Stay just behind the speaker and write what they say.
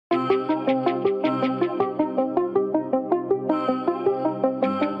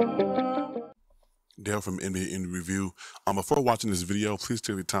Dale from NBA in Review. Before watching this video, please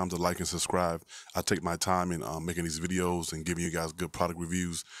take the time to like and subscribe. I take my time in making these videos and giving you guys good product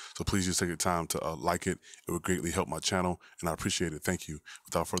reviews. So please just take the time to like it. It would greatly help my channel, and I appreciate it. Thank you.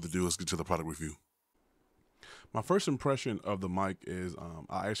 Without further ado, let's get to the product review. My first impression of the mic is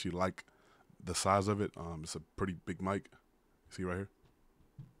I actually like the size of it. It's a pretty big mic. See right here?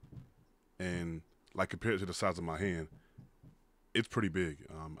 And like compared to the size of my hand, it's pretty big.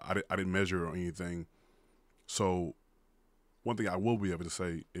 I didn't measure or anything. So one thing I will be able to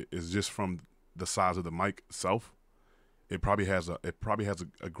say is just from the size of the mic itself, it probably has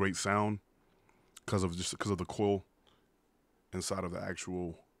a great sound because of the coil inside of the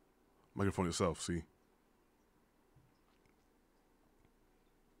actual microphone itself. See?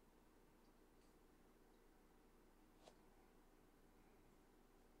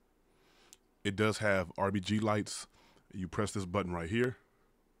 It does have RGB lights. You press this button right here,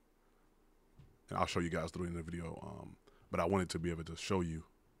 and I'll show you guys through in the video. But I wanted to be able to show you,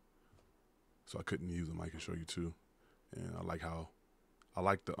 so I couldn't use the mic and show you too. And I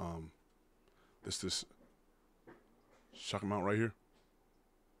like the this shock mount right here.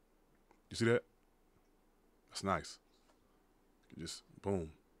 You see that? That's nice. You just boom,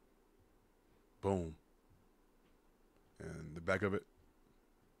 boom, and the back of it,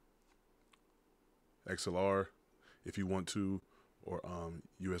 XLR if you want to, or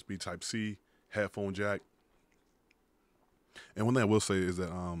USB Type C, headphone jack. And one thing I will say is that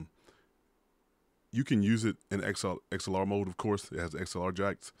you can use it in XLR mode, of course. It has XLR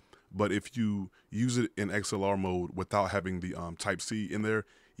jacks. But if you use it in XLR mode without having the Type C in there,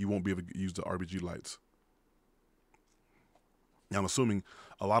 you won't be able to use the RGB lights. Now, I'm assuming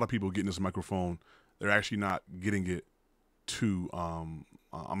a lot of people getting this microphone, they're actually not getting it to, I'm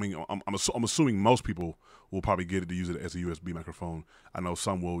assuming most people will probably get it to use it as a USB microphone. I know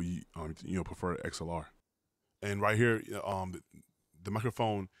some will, prefer XLR. And right here, the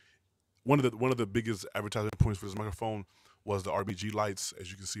microphone, one of the biggest advertising points for this microphone was the RGB lights, as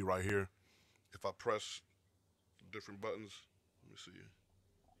you can see right here. If I press different buttons, let me see,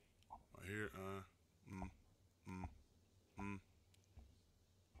 right here,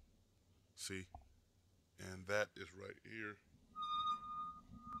 see, and that is right here.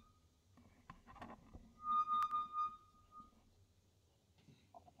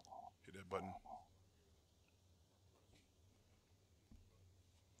 Hit that button.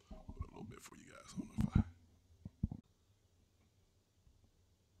 Put a little bit for you guys. I don't know if I.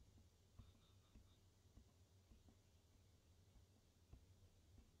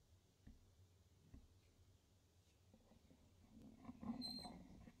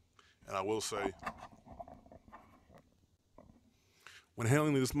 And I will say, when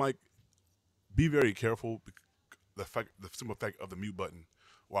handling this mic, be very careful. The simple fact of the mute button.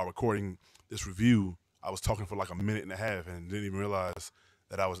 While recording this review, I was talking for like a minute and a half and didn't even realize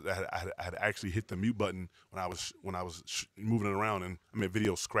that I had actually hit the mute button when I was moving it around, and I mean,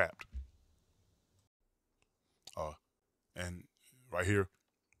 video scrapped. And right here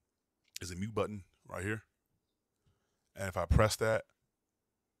is a mute button right here, and if I press that,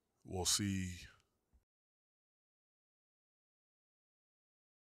 we'll see.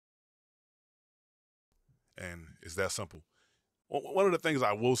 And it's that simple. One of the things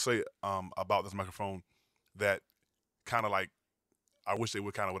I will say about this microphone that kind of like, I wish they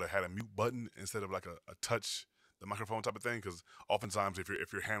would have had a mute button instead of like a touch the microphone type of thing, because oftentimes if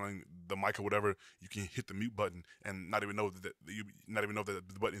you're handling the mic or whatever, you can hit the mute button and not even know that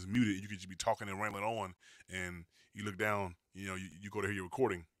the button is muted. You could just be talking and rambling on, and you look down, you go to hear your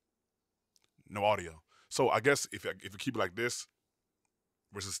recording, no audio. So I guess if you keep it like this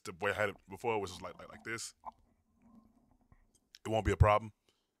versus the way I had it before, which is like this, it won't be a problem.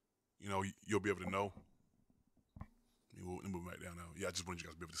 You'll be able to know. We'll move right down now. Yeah, I just wanted you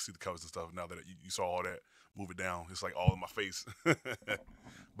guys to be able to see the colors and stuff. Now that you saw all that, move it down. It's like all in my face.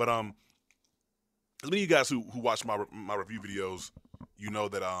 But as many of you guys who watch my review videos, you know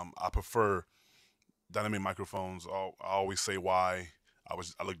that I prefer dynamic microphones. I always say why.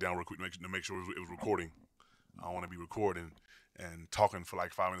 I look down real quick to make sure it was recording. I don't want to be recording and talking for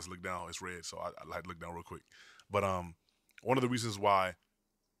like 5 minutes. Look down, it's red, so I like to look down real quick. But one of the reasons why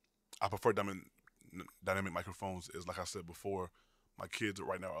I prefer dynamic microphones is, like I said before, my kids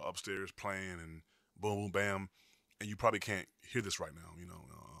right now are upstairs playing and boom, boom, bam, and you probably can't hear this right now.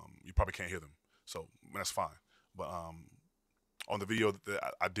 You probably can't hear them, so that's fine. But on the video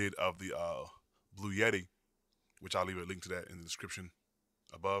that I did of the Blue Yeti, which I'll leave a link to that in the description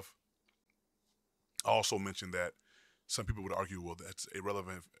above, I also mentioned that some people would argue, well, that's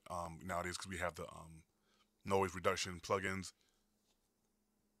irrelevant nowadays because we have the noise reduction plugins.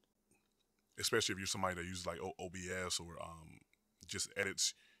 especially if you're somebody that uses like OBS or just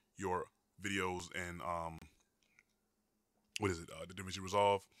edits your videos and the DaVinci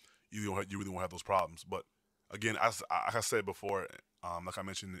Resolve, you really won't have those problems. But again, like I said before, like I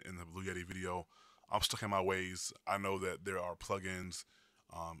mentioned in the Blue Yeti video, I'm stuck in my ways. I know that there are plugins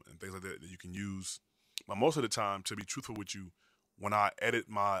and things like that you can use, but most of the time, to be truthful with you, when I edit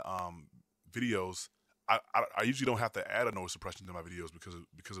my videos, I usually don't have to add a noise suppression to my videos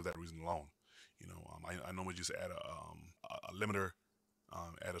because of that reason alone. I normally just add a limiter,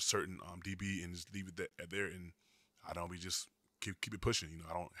 at a certain dB, and just leave it there, and I don't be just keep it pushing.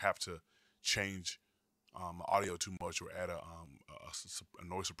 I don't have to change audio too much or add a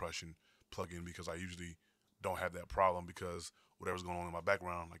noise suppression plugin, because I usually don't have that problem, because whatever's going on in my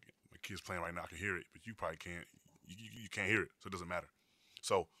background, like my kids playing right now, I can hear it, but you probably can't. You can't hear it, so it doesn't matter.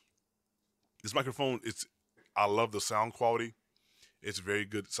 So this microphone, I love the sound quality. It's very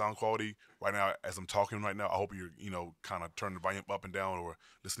good sound quality right now as I'm talking right now. I hope you're kind of turning the volume up and down, or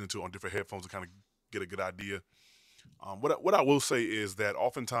listening to it on different headphones to kind of get a good idea. What I will say is that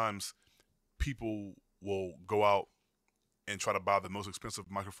oftentimes people will go out and try to buy the most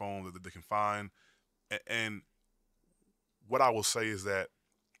expensive microphone that they can find. And what I will say is that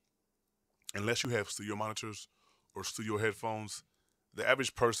unless you have studio monitors or studio headphones, the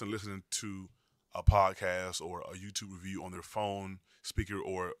average person listening to a podcast or a YouTube review on their phone speaker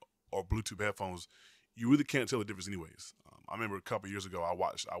or Bluetooth headphones, you really can't tell the difference anyways. I remember a couple years ago, I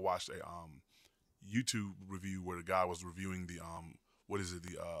watched a YouTube review where the guy was reviewing the what's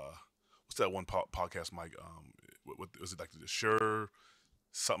that one podcast mic? What was it, like the Shure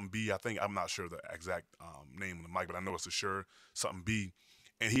something B? I think, I'm not sure the exact name of the mic, but I know it's the Shure something B.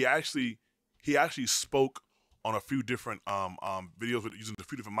 And he actually spoke on a few different videos using a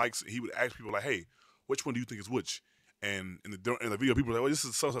few different mics. He would ask people like, "Hey, which one do you think is which?" And in the video, people were like, "Well, this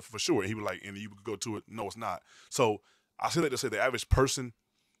is so for sure." And he would like, and you would go to it, "No, it's not." So I say that to say the average person,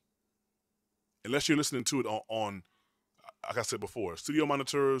 unless you're listening to it on like I said before, studio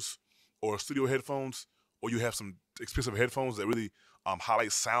monitors or studio headphones, or you have some expensive headphones that really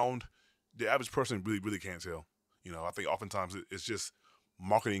highlight sound, the average person really can't tell. I think oftentimes it's just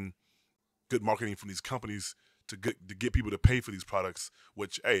marketing, good marketing from these companies to get people to pay for these products,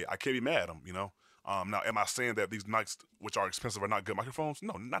 which, hey, I can't be mad at them. Now, am I saying that these mics, which are expensive, are not good microphones?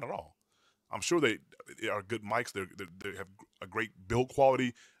 No, not at all. I'm sure they are good mics. They have a great build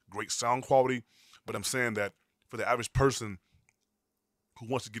quality, great sound quality. But I'm saying that for the average person who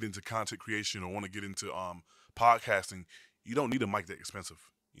wants to get into content creation or want to get into podcasting, you don't need a mic that expensive.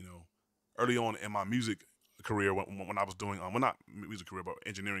 Early on in my music career, when I was doing well, not music career, but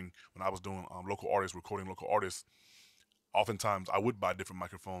engineering, when I was doing local artists, recording local artists, oftentimes I would buy different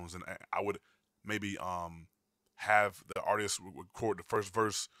microphones, and I would maybe have the artist record the first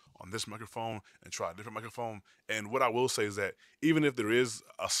verse on this microphone and try a different microphone. And what I will say is that even if there is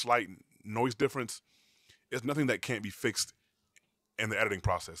a slight noise difference, it's nothing that can't be fixed in the editing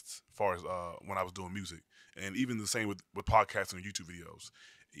process, as far as when I was doing music. And even the same with podcasting and YouTube videos.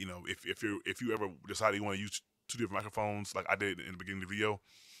 If you ever decide you want to use two different microphones, like I did in the beginning of the video,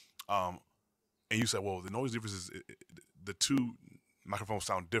 and you said, well, the noise difference is the two microphones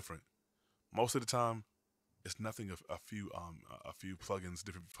sound different. Most of the time, it's nothing a few plugins,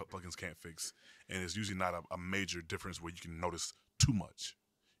 different plugins can't fix, and it's usually not a major difference where you can notice too much.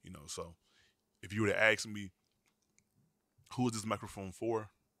 So if you were to ask me, who is this microphone for?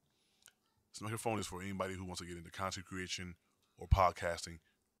 This microphone is for anybody who wants to get into content creation or podcasting,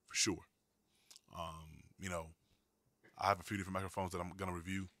 for sure. I have a few different microphones that I'm gonna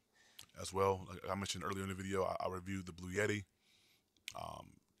review as well. Like I mentioned earlier in the video, I reviewed the Blue Yeti.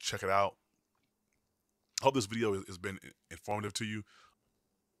 Check it out. I hope this video has been informative to you.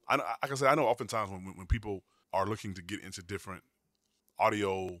 Like I said, I know oftentimes when people are looking to get into different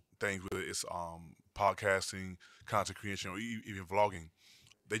audio things, whether it's podcasting, content creation, or even vlogging,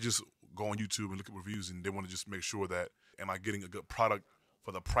 they just go on YouTube and look at reviews, and they want to just make sure that, am I getting a good product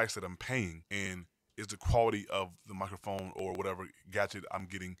for the price that I'm paying? And is the quality of the microphone or whatever gadget I'm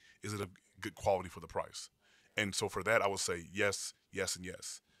getting, is it a good quality for the price? And so for that, I would say yes, yes, and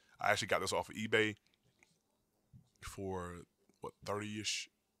yes. I actually got this off of eBay for, what, 30-ish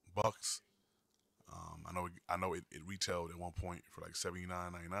bucks. I know it retailed at one point for like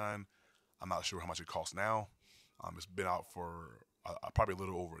 $79.99. I'm not sure how much it costs now. It's been out for probably a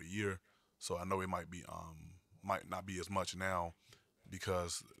little over a year, so I know it might not be as much now,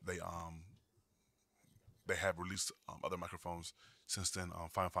 because they have released other microphones since then.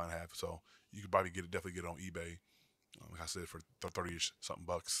 Fifine have, so you could probably definitely get it on eBay. Like I said, for 30-ish something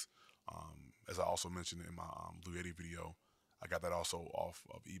bucks. As I also mentioned in my Blue Yeti video, I got that also off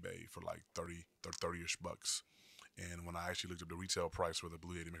of eBay for like 30-ish bucks. And when I actually looked up the retail price for the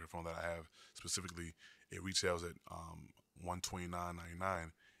Blue Yeti microphone that I have specifically, it retails at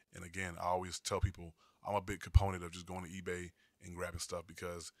 $129.99. And again, I always tell people I'm a big component of just going to eBay and grabbing stuff,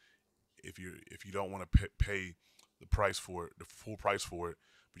 because if you don't want to pay the price for it, the full price for it,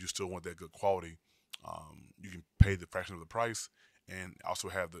 but you still want that good quality, you can pay the fraction of the price and also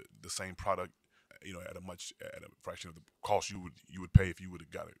have the same product, at a fraction of the cost you would pay if you would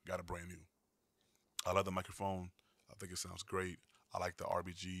have got a brand new. I love the microphone. I think it sounds great. I like the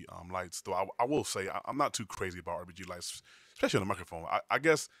RBG lights, though I will say I'm not too crazy about RBG lights, especially on the microphone. I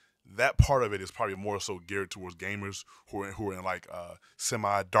guess that part of it is probably more so geared towards gamers who are in like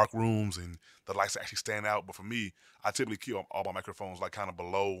semi dark rooms and the lights actually stand out. But for me, I typically keep all my microphones like kind of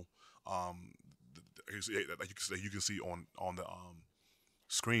below, um, like you can see on the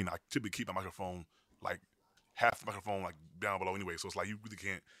screen. I typically keep my microphone like half the microphone like down below anyway. So it's like you really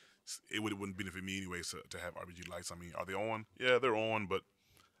can't. Wouldn't benefit me anyways to have RBG lights. I mean, are they on? Yeah, they're on, but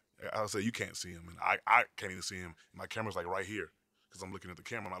I would say you can't see them, and I can't even see them. My camera's like right here because I'm looking at the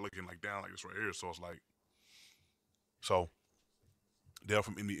camera. I'm not looking like down like this right here. So it's like, so Dale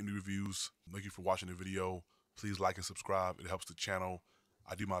from Indie Reviews. Thank you for watching the video. Please like and subscribe. It helps the channel.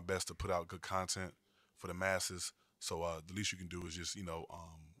 I do my best to put out good content for the masses. So the least you can do is just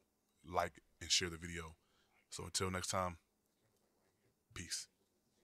like and share the video. So until next time, peace.